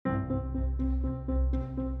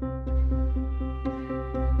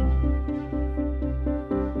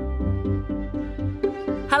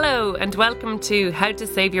Hello and welcome to How to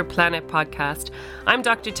Save Your Planet podcast. I'm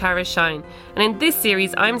Dr. Tara Shine, and in this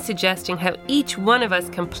series I'm suggesting how each one of us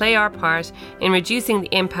can play our part in reducing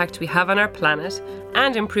the impact we have on our planet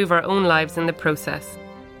and improve our own lives in the process.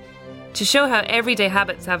 To show how everyday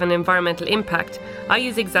habits have an environmental impact, I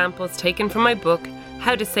use examples taken from my book,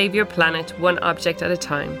 How to Save Your Planet, One Object at a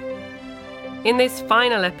Time. In this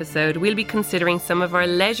final episode, we'll be considering some of our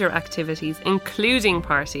leisure activities, including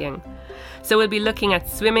partying. So we'll be looking at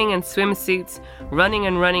swimming and swimsuits, running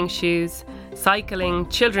and running shoes, cycling,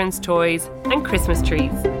 children's toys, and Christmas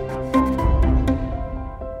trees.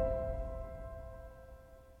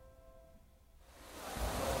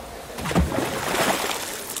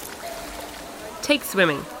 Take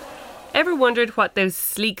swimming. Ever wondered what those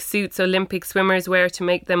sleek suits Olympic swimmers wear to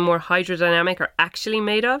make them more hydrodynamic are actually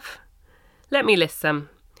made of? Let me list some.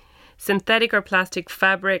 Synthetic or plastic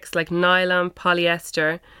fabrics like nylon,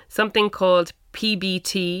 polyester, something called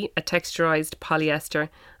PBT, a texturized polyester,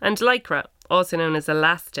 and lycra, also known as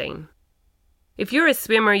elastane. If you're a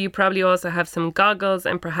swimmer, you probably also have some goggles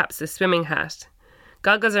and perhaps a swimming hat.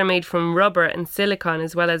 Goggles are made from rubber and silicone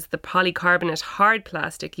as well as the polycarbonate hard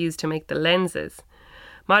plastic used to make the lenses.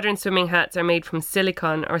 Modern swimming hats are made from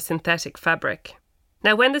silicone or synthetic fabric.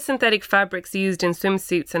 Now, when the synthetic fabrics used in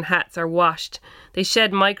swimsuits and hats are washed, they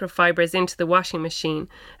shed microfibers into the washing machine,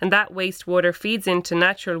 and that wastewater feeds into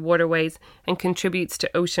natural waterways and contributes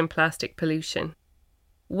to ocean plastic pollution.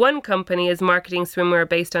 One company is marketing swimwear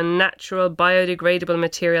based on natural, biodegradable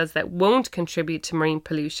materials that won't contribute to marine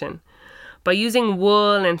pollution. By using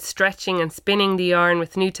wool and stretching and spinning the yarn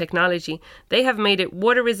with new technology, they have made it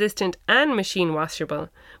water-resistant and machine washable,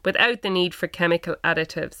 without the need for chemical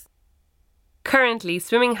additives. Currently,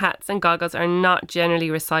 swimming hats and goggles are not generally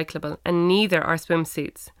recyclable, and neither are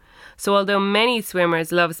swimsuits. So although many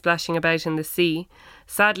swimmers love splashing about in the sea,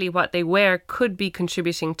 sadly what they wear could be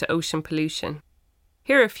contributing to ocean pollution.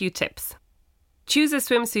 Here are a few tips. Choose a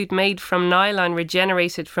swimsuit made from nylon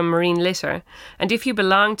regenerated from marine litter, and if you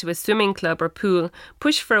belong to a swimming club or pool,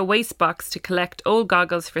 push for a waste box to collect old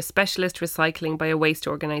goggles for specialist recycling by a waste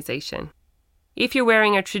organisation. If you're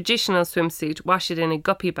wearing a traditional swimsuit, wash it in a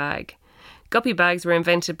guppy bag. Guppy bags were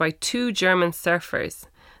invented by two German surfers.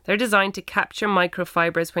 They're designed to capture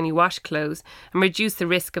microfibers when you wash clothes and reduce the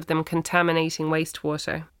risk of them contaminating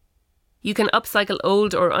wastewater. You can upcycle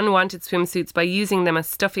old or unwanted swimsuits by using them as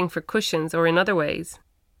stuffing for cushions or in other ways.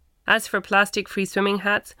 As for plastic-free swimming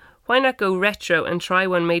hats, why not go retro and try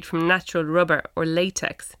one made from natural rubber or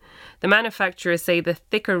latex? The manufacturers say the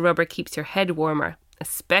thicker rubber keeps your head warmer,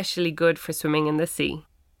 especially good for swimming in the sea.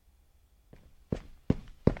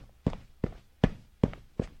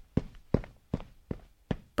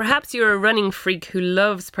 Perhaps you're a running freak who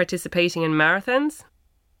loves participating in marathons?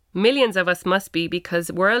 Millions of us must be,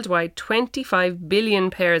 because worldwide 25 billion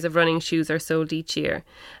pairs of running shoes are sold each year,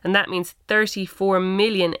 and that means 34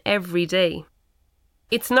 million every day.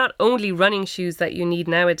 It's not only running shoes that you need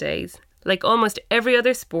nowadays. Like almost every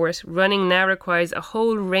other sport, running now requires a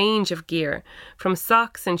whole range of gear, from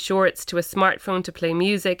socks and shorts to a smartphone to play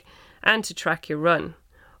music and to track your run.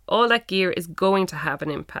 All that gear is going to have an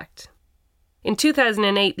impact. In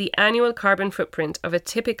 2008, the annual carbon footprint of a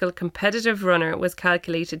typical competitive runner was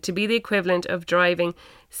calculated to be the equivalent of driving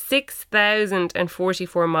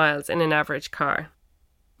 6,044 miles in an average car.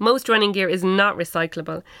 Most running gear is not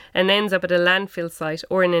recyclable and ends up at a landfill site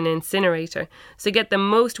or in an incinerator, so get the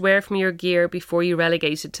most wear from your gear before you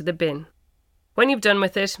relegate it to the bin. When you've done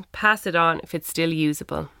with it, pass it on if it's still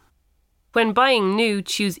usable. When buying new,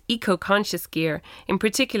 choose eco-conscious gear, in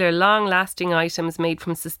particular long-lasting items made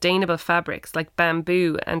from sustainable fabrics like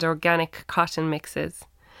bamboo and organic cotton mixes.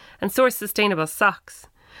 And source sustainable socks.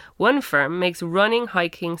 One firm makes running,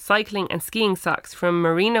 hiking, cycling and skiing socks from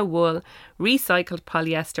merino wool, recycled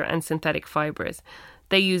polyester and synthetic fibres.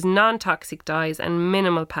 They use non-toxic dyes and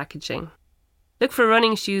minimal packaging. Look for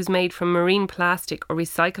running shoes made from marine plastic or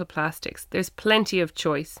recycled plastics. There's plenty of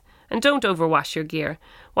choice. And don't overwash your gear.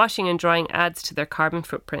 Washing and drying adds to their carbon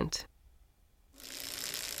footprint.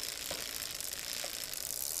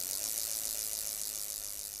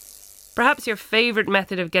 Perhaps your favourite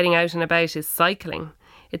method of getting out and about is cycling.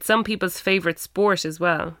 It's some people's favourite sport as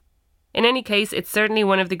well. In any case, it's certainly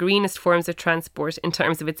one of the greenest forms of transport in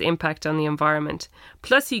terms of its impact on the environment.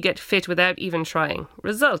 Plus, you get fit without even trying.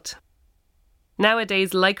 Result: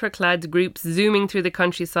 nowadays, lycra-clad groups zooming through the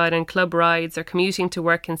countryside on club rides or commuting to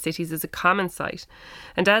work in cities is a common sight.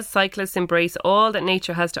 And as cyclists embrace all that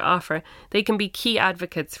nature has to offer, they can be key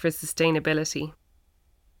advocates for sustainability.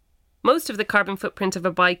 Most of the carbon footprint of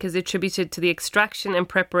a bike is attributed to the extraction and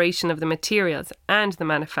preparation of the materials and the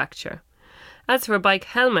manufacture. As for bike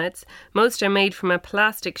helmets, most are made from a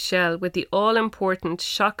plastic shell with the all-important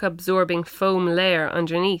shock-absorbing foam layer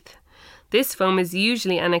underneath. This foam is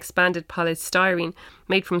usually an expanded polystyrene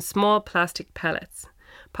made from small plastic pellets.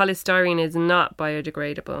 Polystyrene is not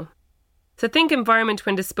biodegradable. So think environment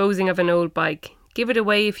when disposing of an old bike. Give it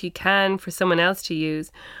away if you can for someone else to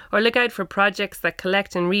use, or look out for projects that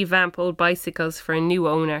collect and revamp old bicycles for a new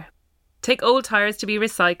owner. Take old tyres to be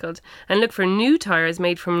recycled and look for new tyres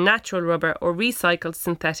made from natural rubber or recycled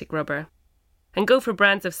synthetic rubber. And go for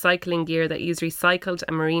brands of cycling gear that use recycled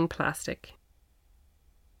and marine plastic.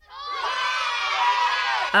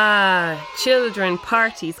 Children,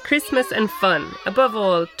 parties, Christmas and fun. Above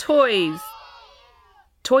all, toys.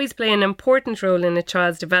 Toys play an important role in a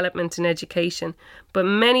child's development and education, but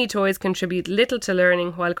many toys contribute little to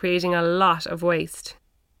learning while creating a lot of waste.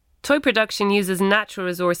 Toy production uses natural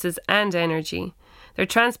resources and energy. Their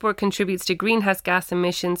transport contributes to greenhouse gas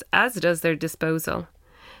emissions, as does their disposal.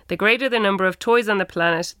 The greater the number of toys on the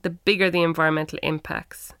planet, the bigger the environmental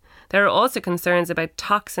impacts. There are also concerns about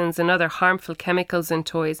toxins and other harmful chemicals in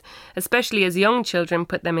toys, especially as young children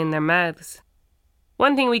put them in their mouths.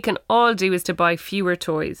 One thing we can all do is to buy fewer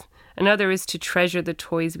toys. Another is to treasure the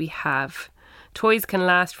toys we have. Toys can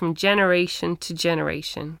last from generation to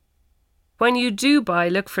generation. When you do buy,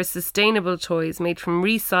 look for sustainable toys made from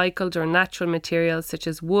recycled or natural materials such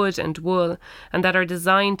as wood and wool, and that are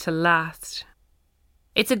designed to last.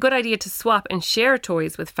 It's a good idea to swap and share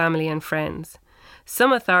toys with family and friends.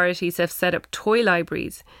 Some authorities have set up toy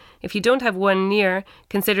libraries. If you don't have one near,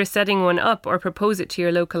 consider setting one up or propose it to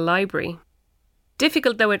your local library.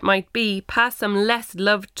 Difficult though it might be, pass some less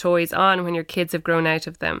loved toys on when your kids have grown out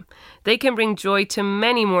of them. They can bring joy to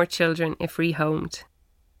many more children if rehomed.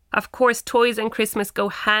 Of course, toys and Christmas go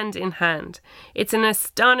hand in hand. It's an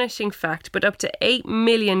astonishing fact, but up to 8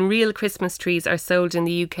 million real Christmas trees are sold in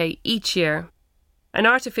the UK each year. An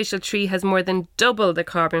artificial tree has more than double the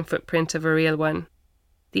carbon footprint of a real one.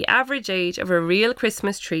 The average age of a real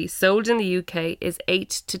Christmas tree sold in the UK is 8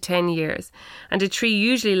 to 10 years, and a tree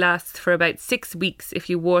usually lasts for about 6 weeks if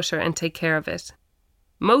you water and take care of it.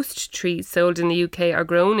 Most trees sold in the UK are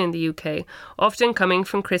grown in the UK, often coming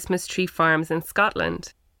from Christmas tree farms in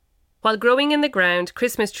Scotland. While growing in the ground,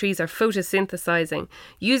 Christmas trees are photosynthesizing,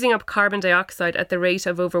 using up carbon dioxide at the rate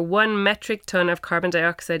of over 1 metric tonne of carbon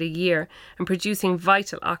dioxide a year and producing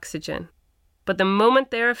vital oxygen. But the moment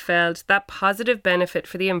they are felled, that positive benefit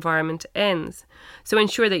for the environment ends. So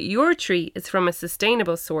ensure that your tree is from a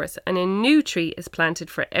sustainable source and a new tree is planted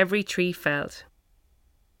for every tree felled.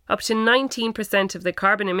 Up to 19% of the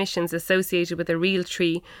carbon emissions associated with a real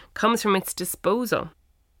tree comes from its disposal.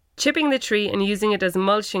 Chipping the tree and using it as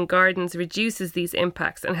mulch in gardens reduces these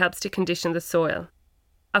impacts and helps to condition the soil.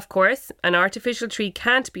 Of course, an artificial tree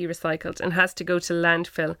can't be recycled and has to go to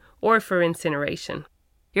landfill or for incineration.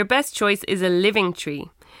 Your best choice is a living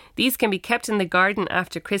tree. These can be kept in the garden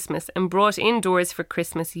after Christmas and brought indoors for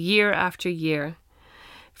Christmas year after year.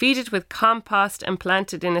 Feed it with compost and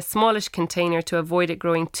plant it in a smallish container to avoid it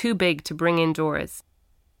growing too big to bring indoors.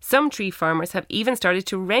 Some tree farmers have even started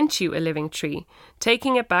to rent you a living tree,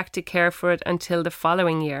 taking it back to care for it until the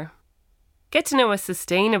following year. Get to know a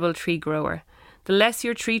sustainable tree grower. The less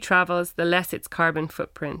your tree travels, the less its carbon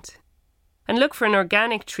footprint. And look for an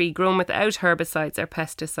organic tree grown without herbicides or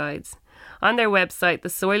pesticides. On their website, the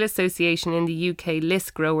Soil Association in the UK lists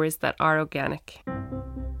growers that are organic.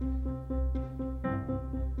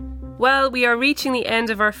 Well, we are reaching the end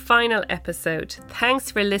of our final episode. Thanks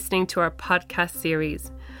for listening to our podcast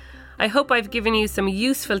series. I hope I've given you some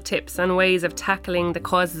useful tips on ways of tackling the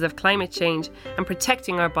causes of climate change and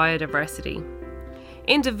protecting our biodiversity.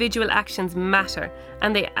 Individual actions matter,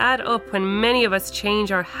 and they add up when many of us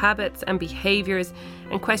change our habits and behaviours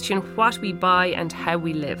and question what we buy and how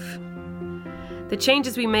we live. The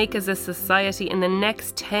changes we make as a society in the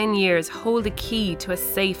next 10 years hold the key to a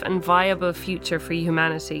safe and viable future for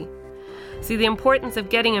humanity. So the importance of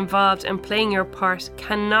getting involved and playing your part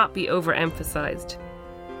cannot be overemphasised.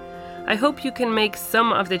 I hope you can make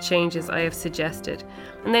some of the changes I have suggested,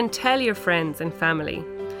 and then tell your friends and family.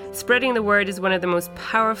 Spreading the word is one of the most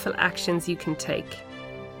powerful actions you can take.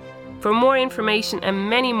 For more information and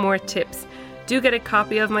many more tips, do get a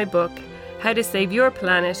copy of my book, How to Save Your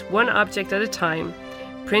Planet One Object at a Time,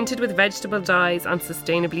 printed with vegetable dyes on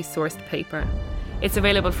sustainably sourced paper. It's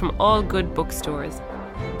available from all good bookstores.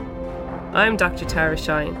 I'm Dr. Tara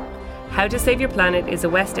Shine. How to Save Your Planet is a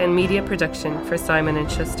West End media production for Simon &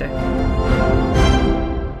 Schuster.